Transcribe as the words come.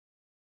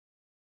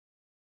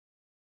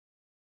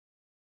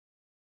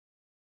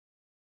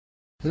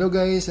Hello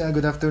guys,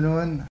 good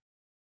afternoon.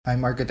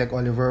 I'm Architect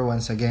Oliver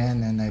once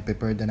again, and I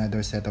prepared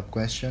another set of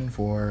questions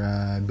for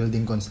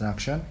building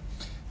construction,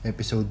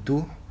 episode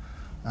 2.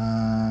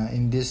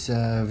 In this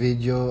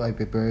video, I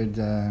prepared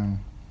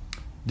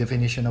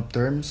definition of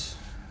terms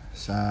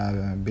sa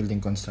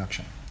building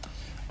construction.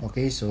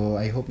 Okay, so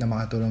I hope na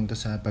makatulong to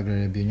sa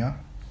pagre-review nyo.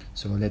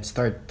 So let's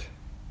start.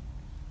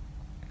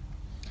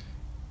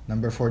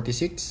 Number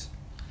 46.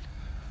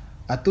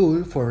 A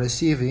tool for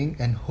receiving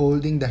and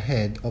holding the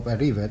head of a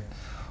rivet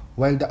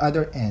while the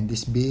other end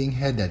is being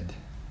headed.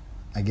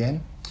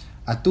 Again,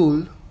 a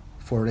tool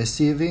for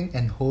receiving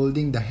and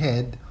holding the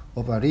head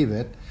of a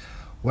rivet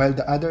while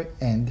the other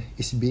end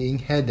is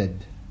being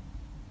headed.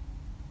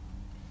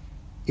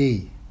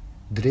 A.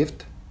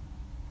 Drift.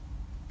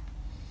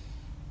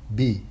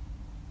 B.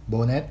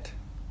 Bonnet.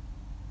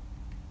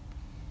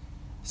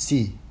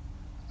 C.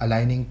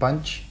 Aligning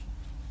punch.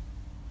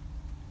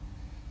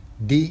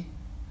 D.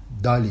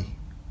 Dolly.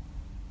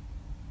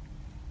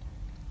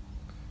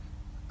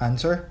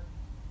 Answer: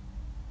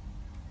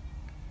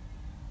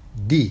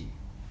 D.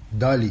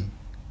 Dolly.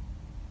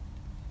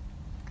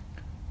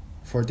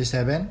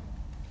 47.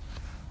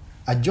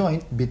 A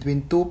joint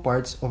between two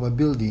parts of a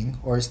building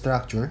or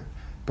structure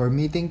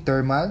permitting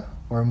thermal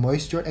or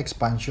moisture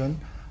expansion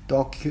to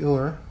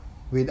occur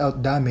without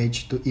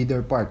damage to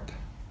either part.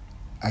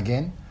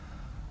 Again,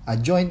 a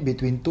joint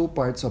between two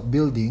parts of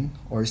building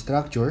or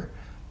structure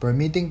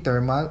permitting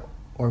thermal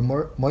or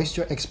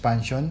moisture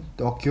expansion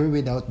to occur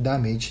without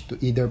damage to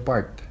either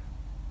part.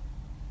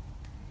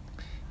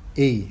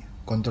 A.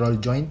 Control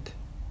joint.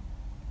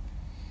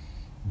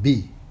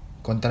 B.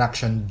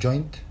 Contraction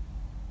joint.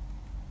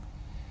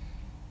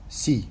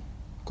 C.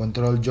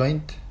 Control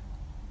joint.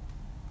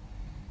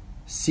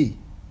 D.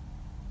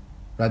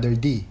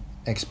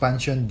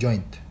 Expansion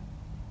joint.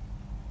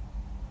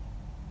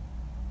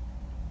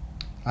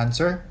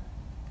 Answer: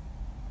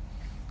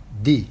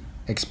 D.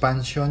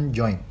 Expansion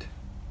joint.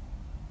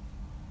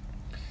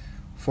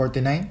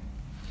 49.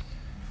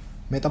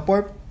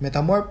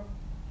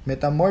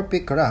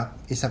 Metamorphic rock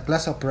is a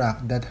class of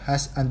rock that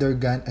has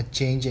undergone a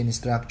change in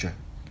structure,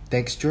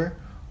 texture,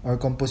 or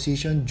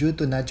composition due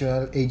to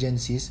natural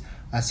agencies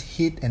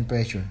as heat and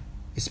pressure,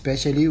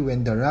 especially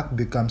when the rock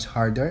becomes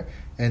harder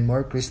and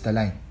more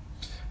crystalline.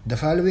 The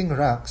following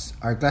rocks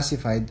are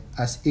classified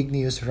as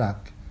igneous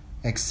rock,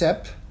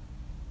 except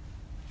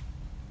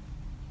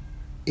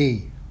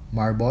A.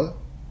 Marble.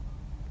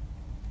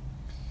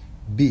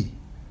 B.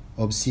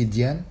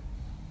 Obsidian.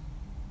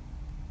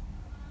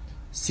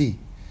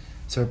 C.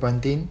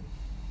 Serpentine.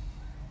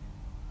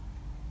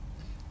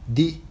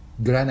 D.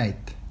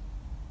 Granite.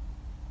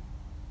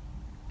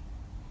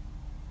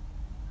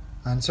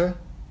 Answer: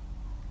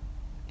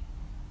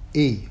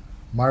 A.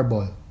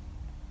 Marble.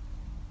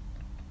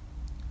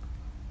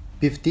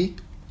 50.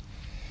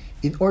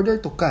 In order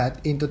to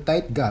cut into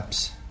tight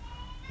gaps,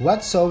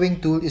 what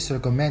sawing tool is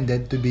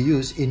recommended to be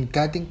used in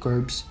cutting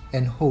curves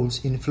and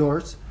holes in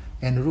floors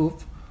and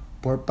roof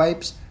for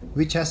pipes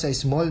which has a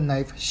small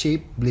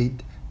knife-shaped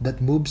blade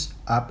that moves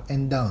up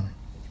and down?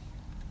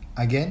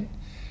 Again,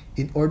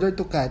 in order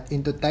to cut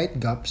into tight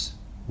gaps,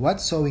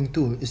 what sawing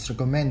tool is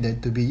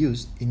recommended to be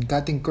used in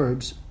cutting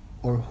curves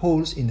or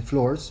holes in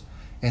floors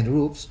and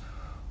roofs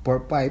for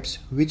pipes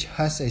which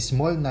has a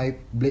small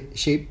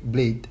knife-shaped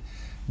blade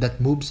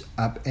that moves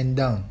up and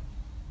down?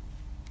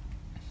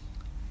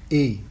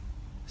 A.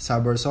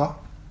 Saber saw.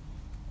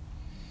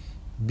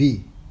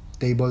 B.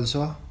 Table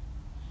saw.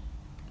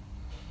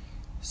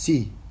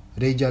 C.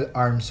 Radial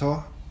arm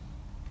saw.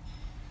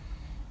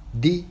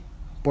 D.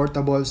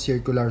 Portable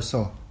circular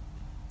saw.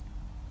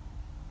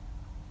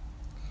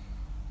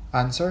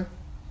 Answer: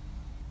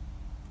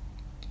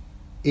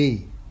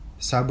 A.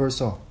 Saber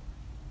saw.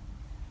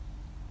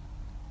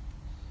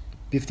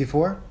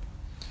 54.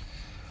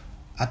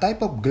 A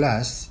type of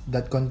glass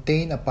that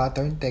contain a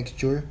pattern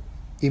texture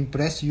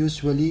impressed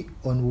usually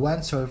on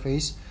one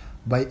surface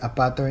by a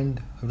patterned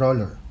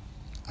roller.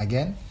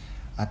 Again,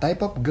 a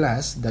type of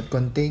glass that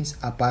contains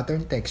a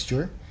pattern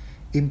texture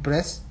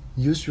impressed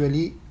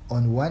usually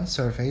on one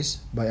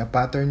surface by a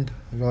patterned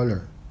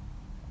roller.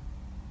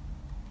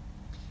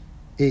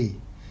 A.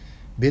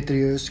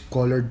 Vitreous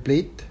colored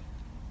plate.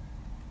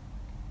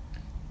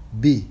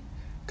 B.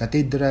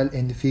 Cathedral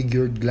and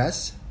figured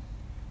glass.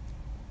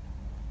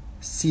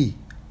 C.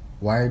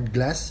 Wired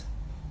glass.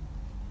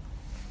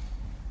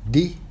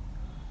 D.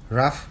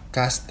 Rough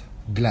cast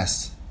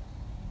glass.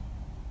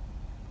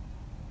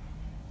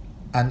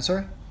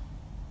 Answer: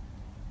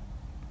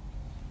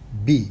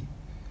 B.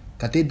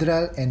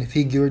 Cathedral and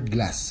figured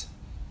glass.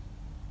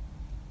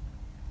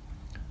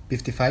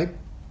 55.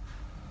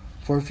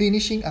 For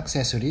finishing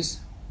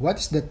accessories, what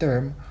is the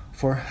term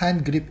for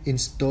hand grip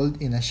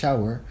installed in a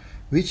shower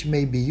which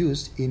may be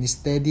used in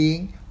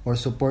steadying or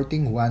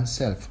supporting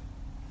oneself?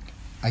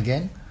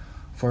 Again,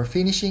 for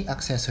finishing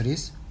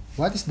accessories,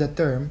 what is the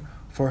term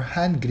for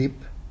hand grip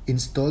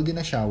installed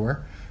in a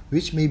shower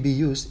which may be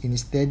used in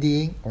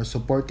steadying or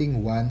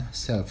supporting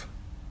oneself?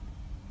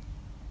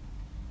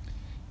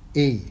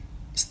 A.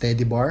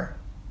 Steady bar.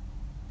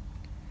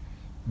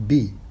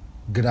 B.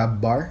 grab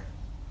bar,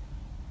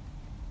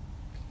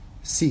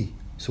 C.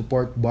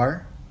 support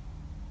bar,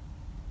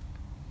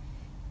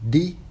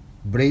 D.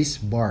 brace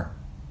bar.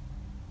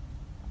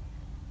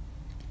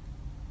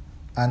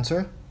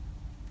 Answer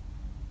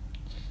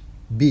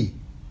B.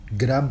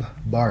 grab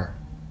bar.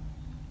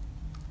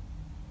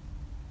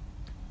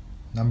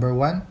 Number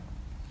 1.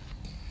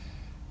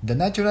 The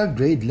natural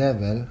grade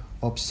level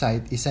of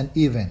site is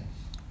uneven,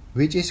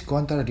 which is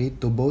contrary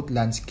to both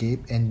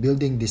landscape and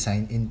building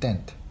design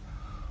intent.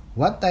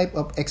 What type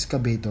of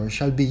excavator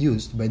shall be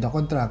used by the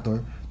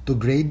contractor to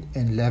grade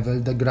and level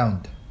the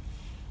ground?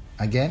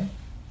 Again,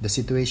 the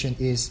situation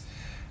is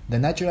the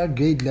natural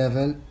grade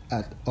level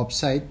of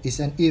site is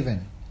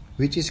uneven,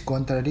 which is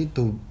contrary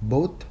to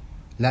both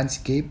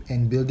landscape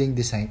and building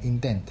design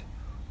intent.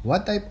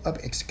 What type of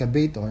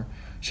excavator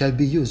shall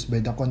be used by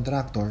the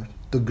contractor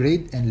to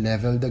grade and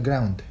level the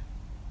ground?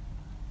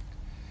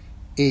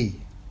 A.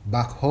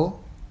 backhoe,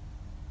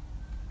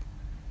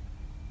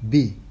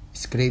 B.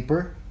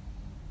 scraper,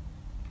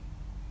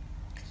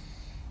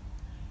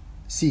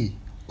 C.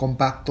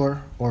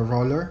 compactor or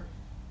roller,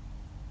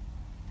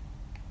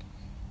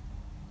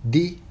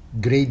 D.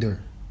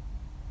 grader.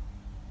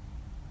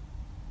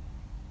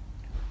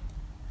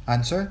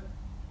 Answer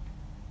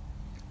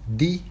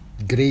D.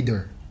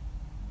 grader.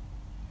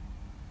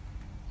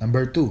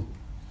 Number 2.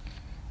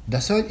 The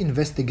soil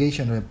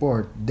investigation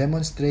report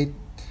demonstrates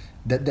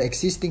that the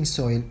existing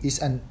soil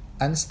is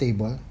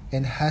unstable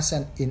and has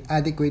an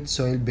inadequate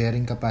soil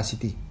bearing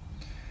capacity.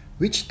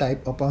 Which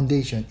type of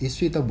foundation is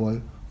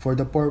suitable for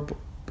the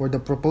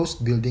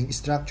proposed building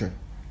structure?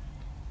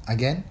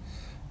 Again,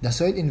 the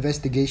soil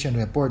investigation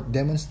report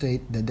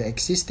demonstrates that the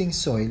existing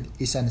soil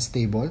is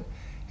unstable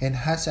and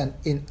has an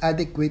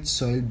inadequate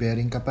soil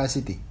bearing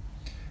capacity.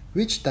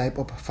 Which type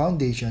of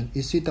foundation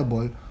is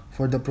suitable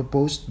for the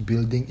proposed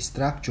building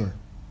structure?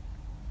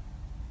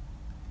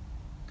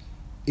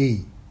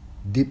 A.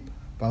 deep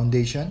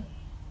foundation,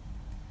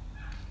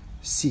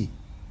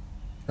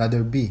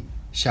 B.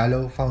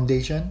 shallow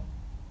foundation,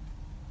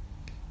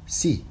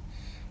 C.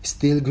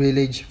 steel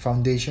grillage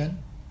foundation,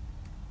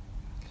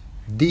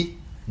 D.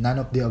 none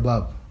of the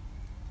above.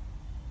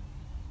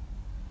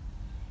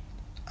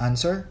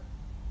 Answer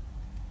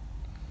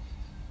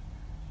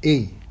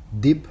A.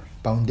 deep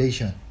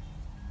foundation.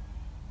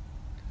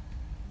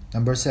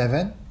 Number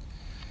 7.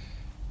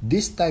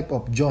 This type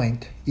of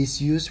joint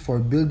is used for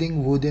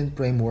building wooden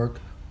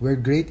framework where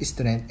great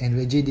strength and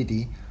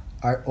rigidity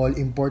are all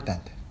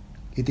important.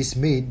 It is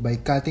made by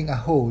cutting a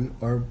hole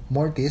or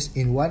mortise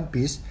in one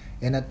piece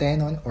and a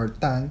tenon or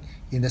tang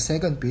in the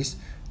second piece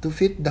to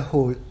fit the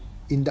hole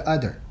in the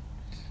other.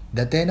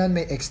 The tenon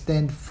may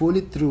extend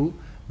fully through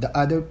the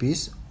other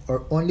piece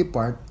or only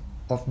part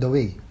of the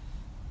way.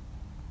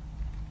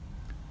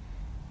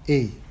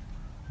 A.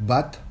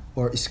 butt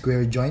or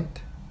square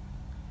joint,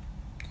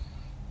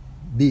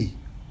 B.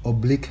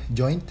 oblique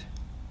joint,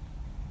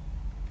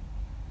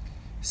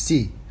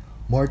 C.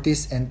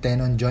 mortise and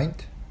tenon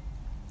joint,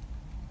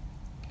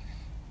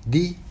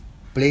 D.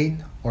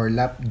 plain or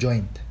lap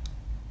joint.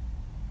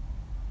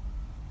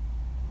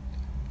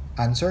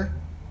 Answer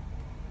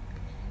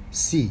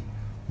C.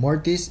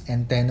 mortise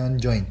and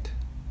tenon joint.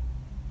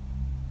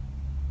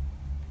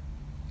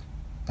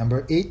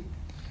 Number 8.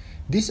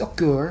 This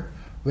occurs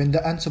when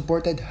the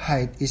unsupported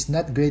height is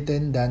not greater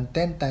than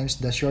 10 times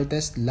the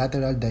shortest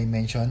lateral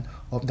dimension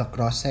of the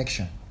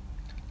cross-section.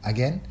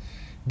 Again,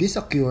 this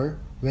occurs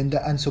when the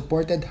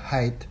unsupported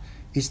height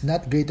is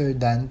not greater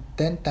than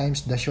 10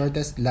 times the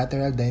shortest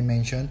lateral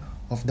dimension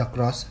of the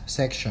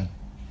cross-section.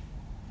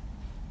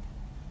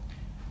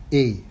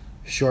 A.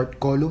 short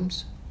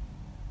columns,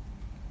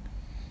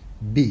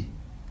 B.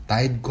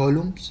 tied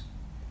columns,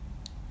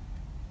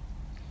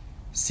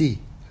 C.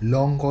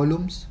 long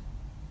columns,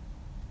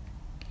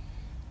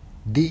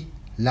 D.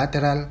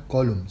 lateral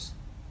columns.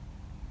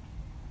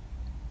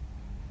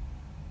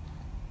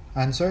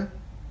 Answer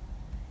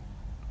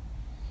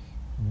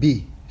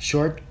B.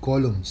 short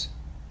columns.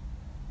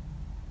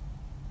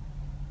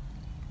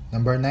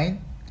 Number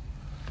 9.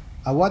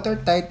 A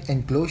watertight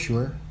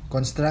enclosure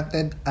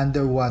constructed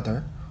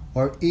underwater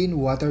or in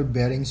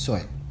water-bearing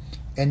soil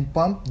and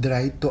pumped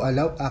dry to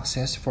allow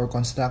access for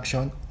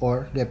construction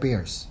or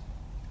repairs.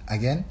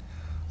 Again,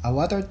 a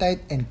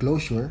watertight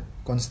enclosure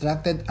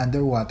constructed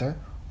underwater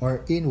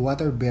or in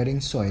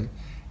water-bearing soil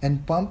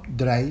and pumped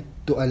dry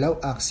to allow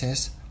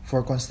access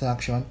for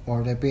construction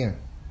or repair.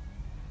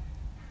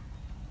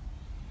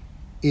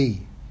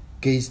 A.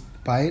 cased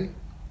pile,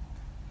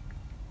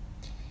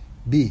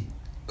 B.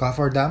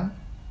 cofferdam,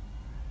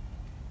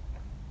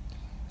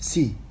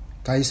 C.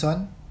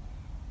 caisson,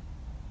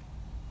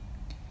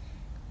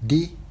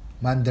 D.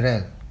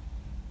 mandrel.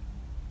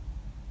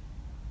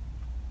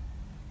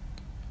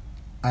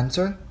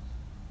 Answer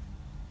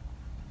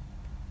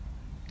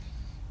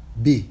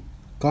B.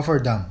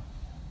 cofferdam.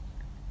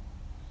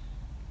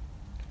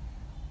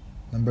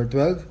 Number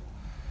 12.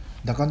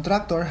 The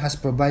contractor has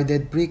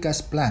provided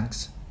precast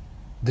planks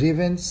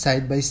driven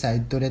side by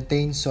side to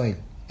retain soil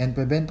and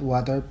prevent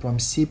water from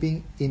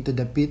seeping into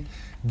the pit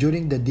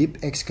during the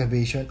deep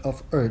excavation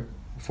of earth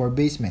for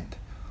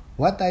basement.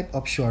 What type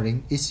of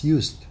shoring is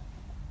used?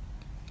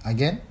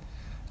 Again,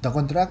 the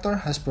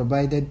contractor has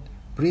provided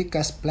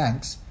precast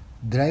planks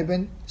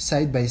driven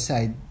side by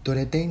side to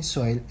retain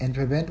soil and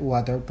prevent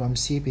water from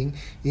seeping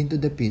into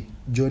the pit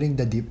during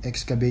the deep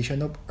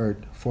excavation of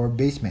earth for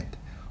basement.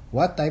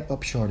 What type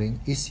of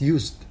shoring is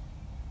used?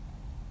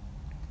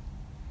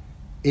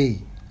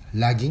 A.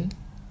 Lagging.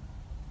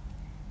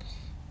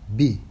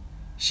 B.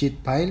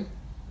 Sheet pile.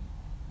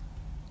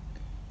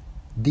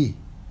 D.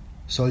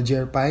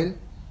 Soldier pile.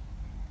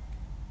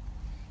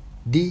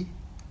 D.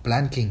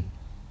 Planking.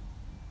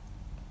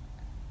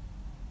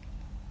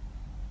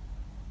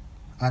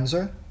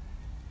 Answer?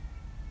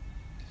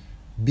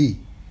 B.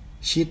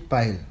 Sheet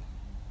pile.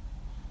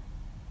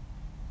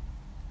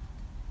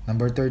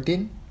 Number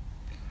 13.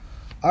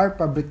 Are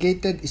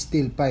fabricated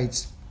steel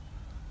pipes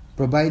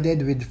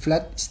provided with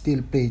flat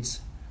steel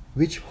plates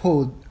which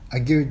hold a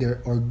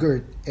girder or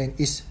girt and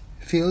is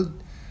filled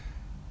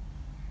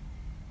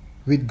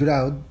with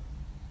grout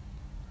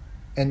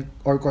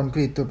or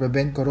concrete to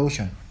prevent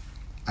corrosion?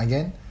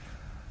 Again,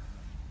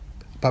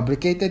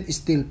 fabricated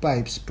steel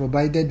pipes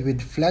provided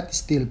with flat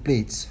steel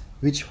plates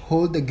which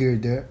hold the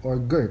girder or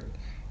girt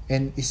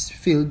and is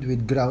filled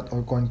with grout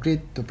or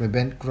concrete to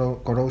prevent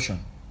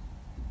corrosion.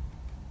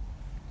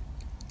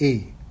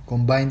 A.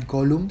 Combined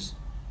columns.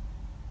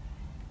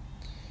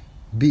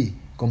 B.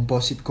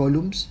 Composite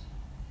columns.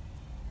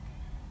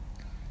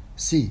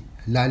 C.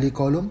 Lally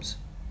columns.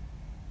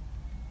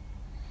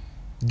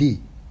 D.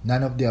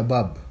 None of the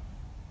above.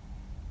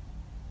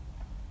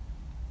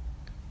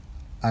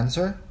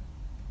 Answer?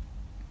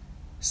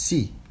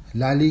 C.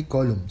 Lally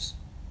columns.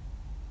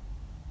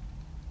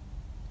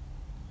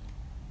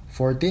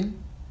 14.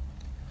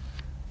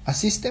 A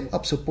system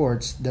of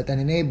supports that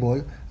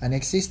enable an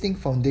existing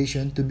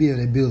foundation to be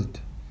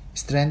rebuilt,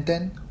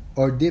 strengthened,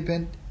 or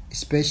deepened,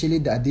 especially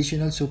the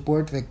additional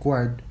support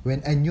required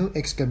when a new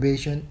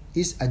excavation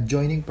is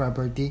adjoining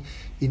property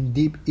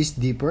is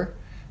deeper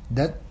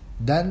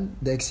than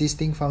the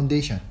existing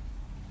foundation.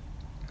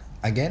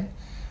 Again,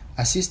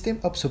 a system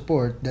of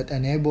support that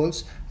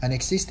enables an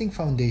existing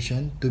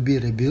foundation to be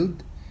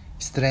rebuilt,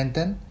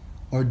 strengthened,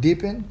 or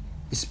deepened,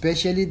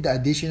 especially the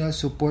additional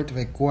support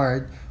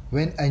required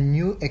when a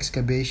new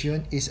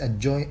excavation is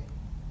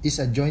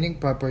adjoining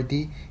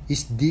property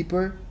is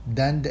deeper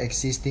than the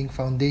existing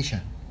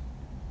foundation.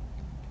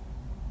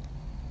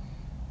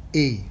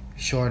 A.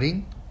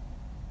 Shoring.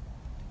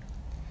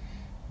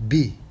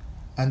 B.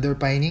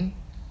 Underpinning.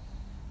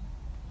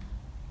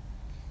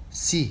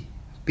 C.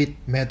 Pit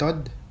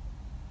method.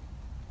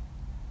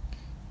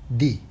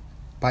 D.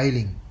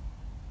 Piling.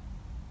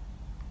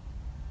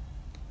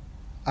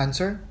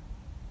 Answer?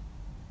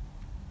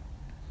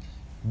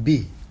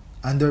 B.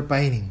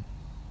 Underpinning.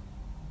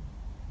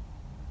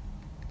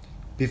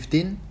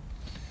 15.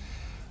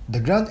 The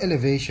ground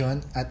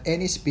elevation at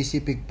any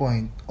specific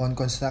point on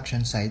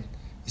construction site,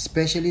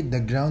 especially the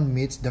ground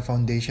meets the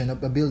foundation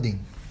of a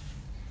building.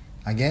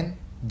 Again,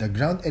 the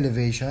ground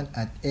elevation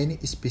at any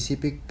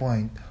specific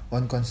point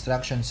on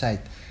construction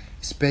site,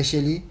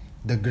 especially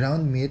the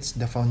ground meets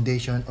the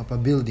foundation of a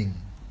building.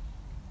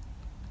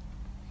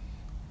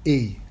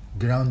 A.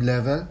 Ground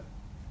level.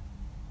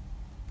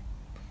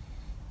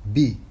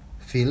 B.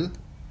 Fill.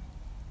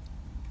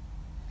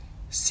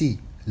 C.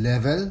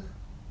 Level.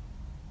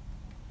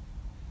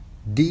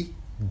 D.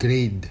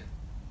 Grade.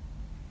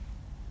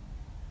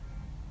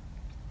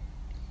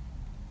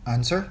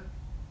 Answer?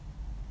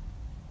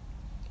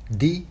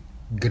 D.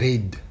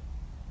 Grade.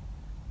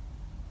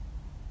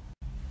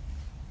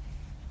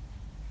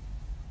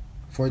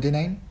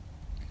 49.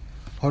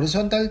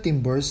 Horizontal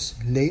timbers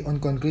lay on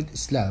concrete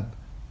slab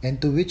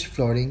and to which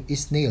flooring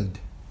is nailed.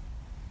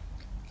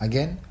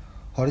 Again,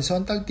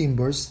 horizontal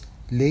timbers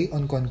lay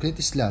on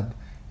concrete slab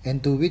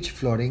and to which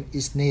flooring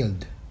is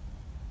nailed.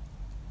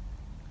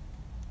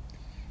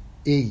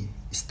 A.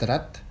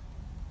 Strut.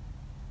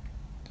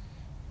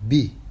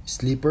 B.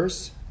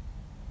 Sleepers.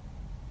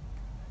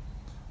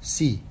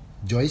 C.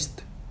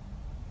 Joist.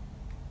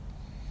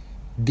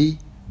 D.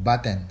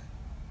 Batten.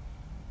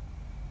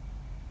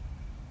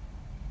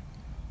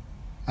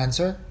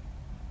 Answer?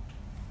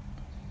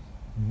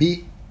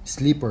 B.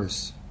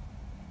 Sleepers.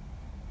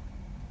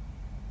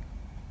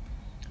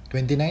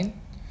 29.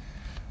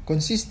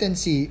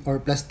 Consistency or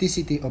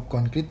plasticity of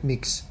concrete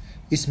mix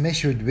is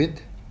measured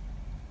with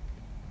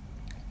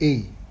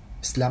A.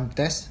 Slump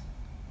test.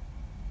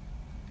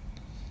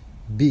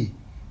 B.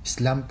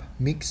 Slump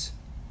mix.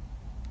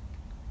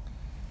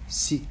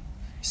 C.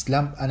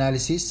 Slump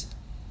analysis.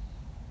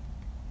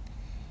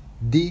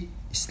 D.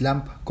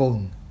 Slump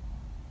cone.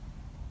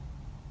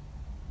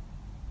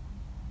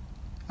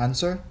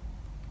 Answer?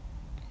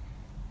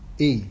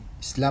 A.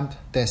 Slump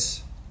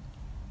test.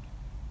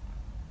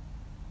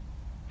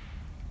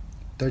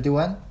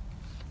 31.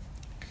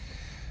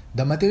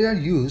 The material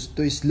used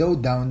to slow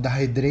down the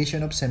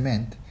hydration of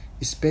cement,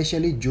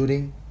 especially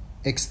during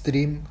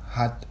extreme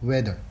hot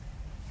weather.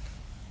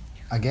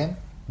 Again,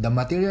 the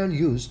material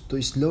used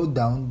to slow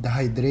down the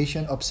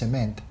hydration of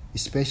cement,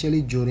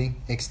 especially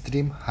during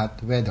extreme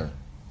hot weather.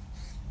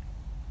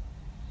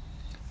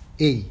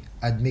 A.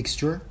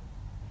 Admixture.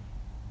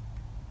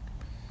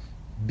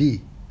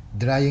 B.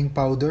 Drying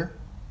powder.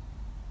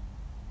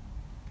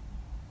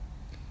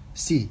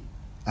 C.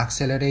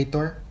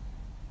 Accelerator.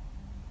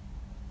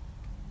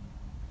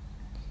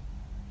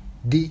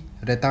 D.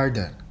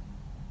 Retarder.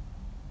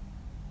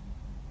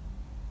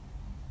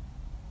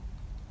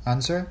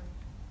 Answer: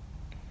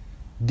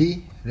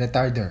 D.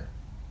 Retarder.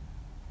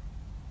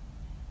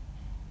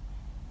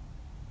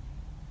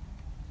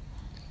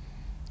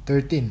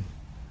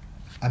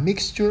 A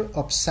mixture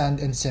of sand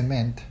and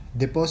cement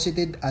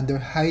deposited under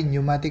high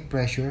pneumatic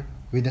pressure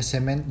with a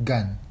cement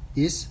gun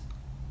is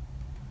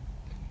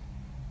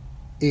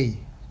A.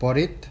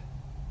 Porite.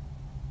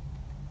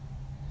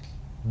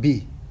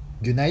 B.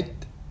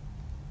 Gunite.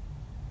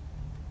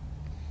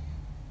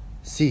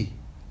 C.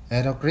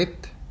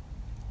 Aerocrete.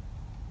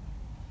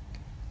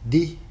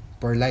 D.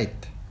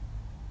 Perlite.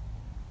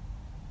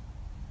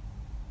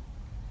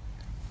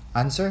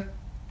 Answer: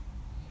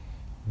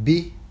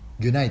 B.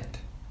 Gunite.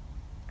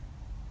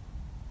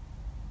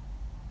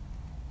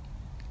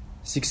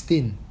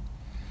 16.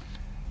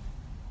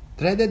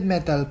 Threaded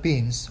metal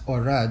pins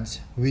or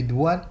rods with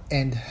one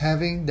end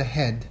having the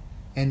head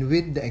and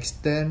with the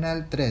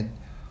external thread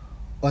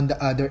on the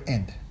other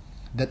end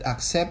that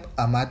accept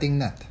a matting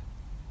nut.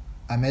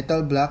 A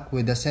metal block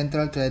with a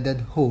central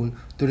threaded hole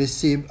to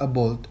receive a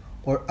bolt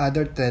or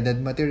other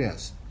threaded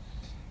materials,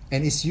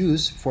 and is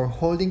used for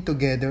holding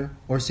together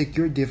or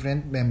secure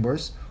different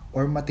members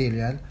or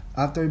material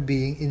after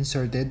being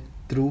inserted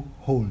through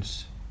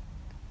holes.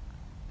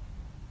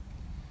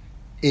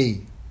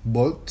 A.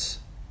 Bolts.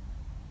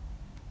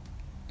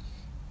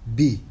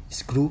 B.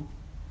 Screw.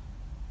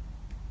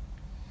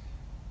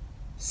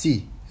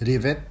 C.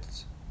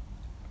 Rivets.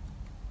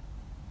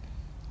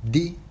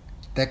 D.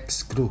 Tack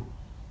screw.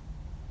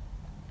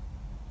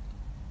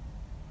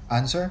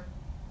 Answer: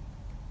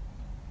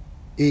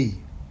 A.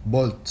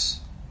 Bolts.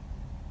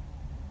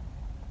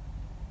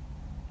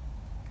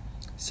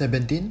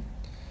 17.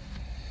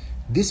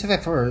 This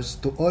refers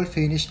to all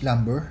finished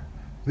lumber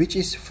which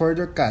is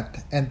further cut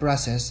and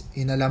processed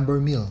in a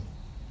lumber mill.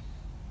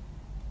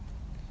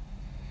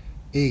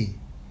 A.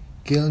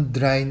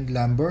 Kiln-dried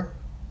lumber.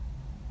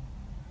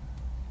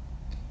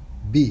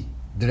 B.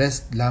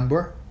 Dressed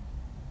lumber.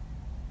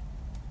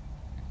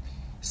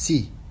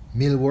 C.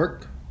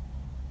 Millwork.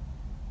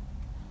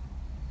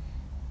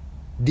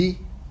 D.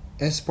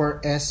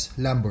 S4S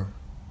lumber.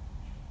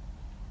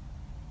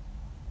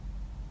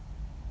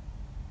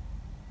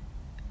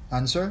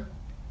 Answer: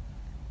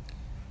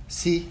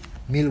 C.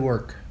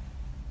 Millwork.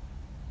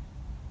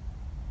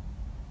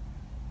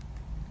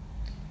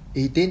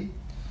 18.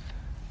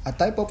 A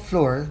type of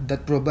floor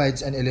that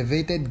provides an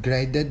elevated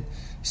graded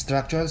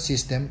structural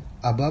system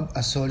above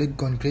a solid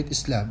concrete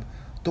slab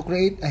to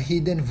create a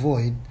hidden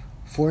void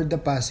for the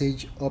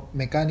passage of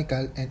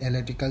mechanical and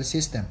electrical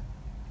system.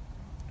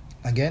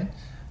 Again,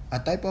 a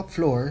type of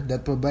floor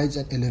that provides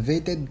an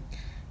elevated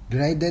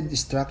graded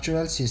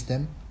structural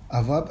system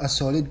above a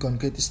solid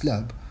concrete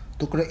slab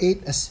to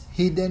create a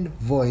hidden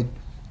void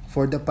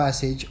for the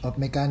passage of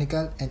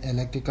mechanical and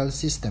electrical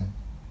system.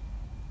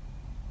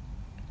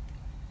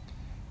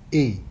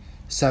 A.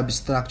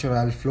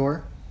 Substructural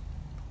floor.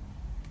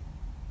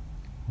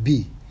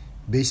 B.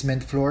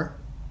 Basement floor.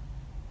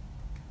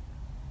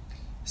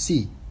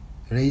 C.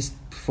 Raised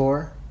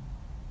floor.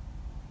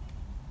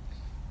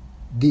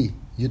 D.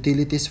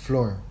 Utilities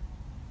floor.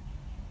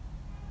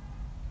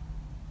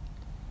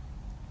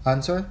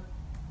 Answer: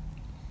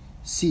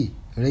 C.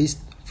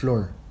 Raised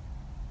floor.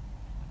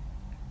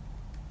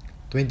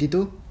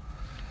 22.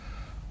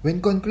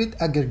 When concrete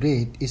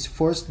aggregate is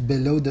forced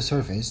below the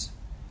surface,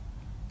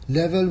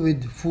 level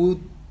with wood,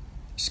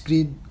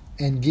 screed,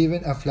 and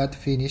given a flat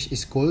finish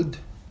is called.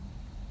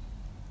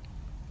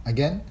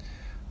 Again,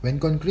 when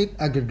concrete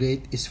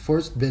aggregate is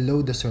forced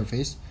below the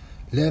surface,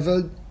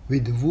 leveled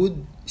with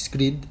wood,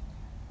 screed,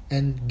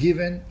 and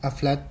given a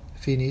flat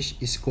finish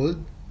is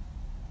called.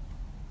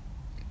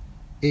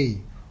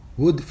 A.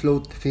 Wood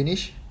float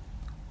finish.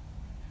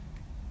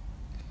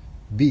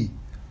 B.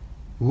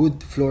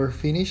 Wood floor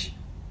finish.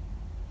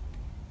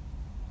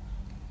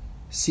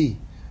 C.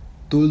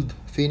 Tooled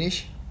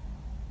finish.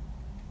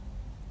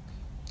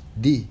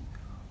 D.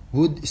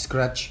 Wood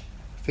scratch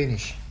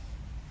finish.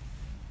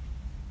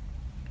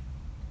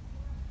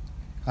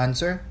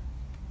 Answer: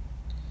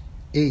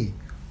 A.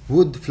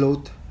 Wood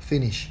float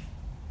finish.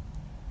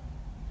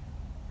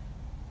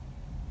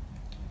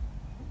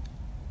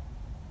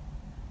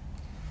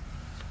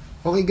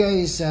 Okay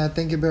guys,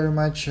 thank you very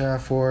much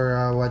for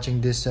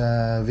watching this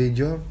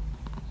video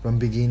from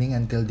beginning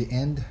until the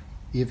end.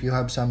 If you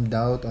have some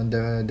doubt on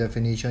the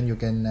definition, you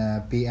can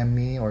PM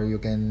me, or you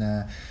can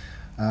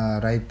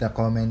write the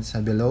comments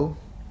below,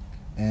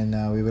 and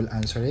we will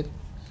answer it.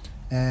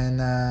 And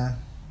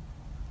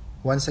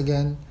once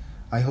again,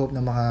 I hope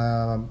na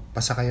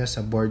makapasa kayo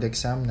sa board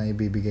exam na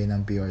ibibigay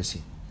ng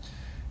PRC.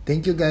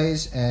 Thank you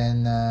guys,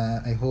 and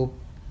I hope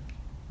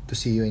to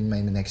see you in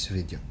my next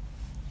video.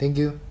 Thank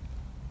you.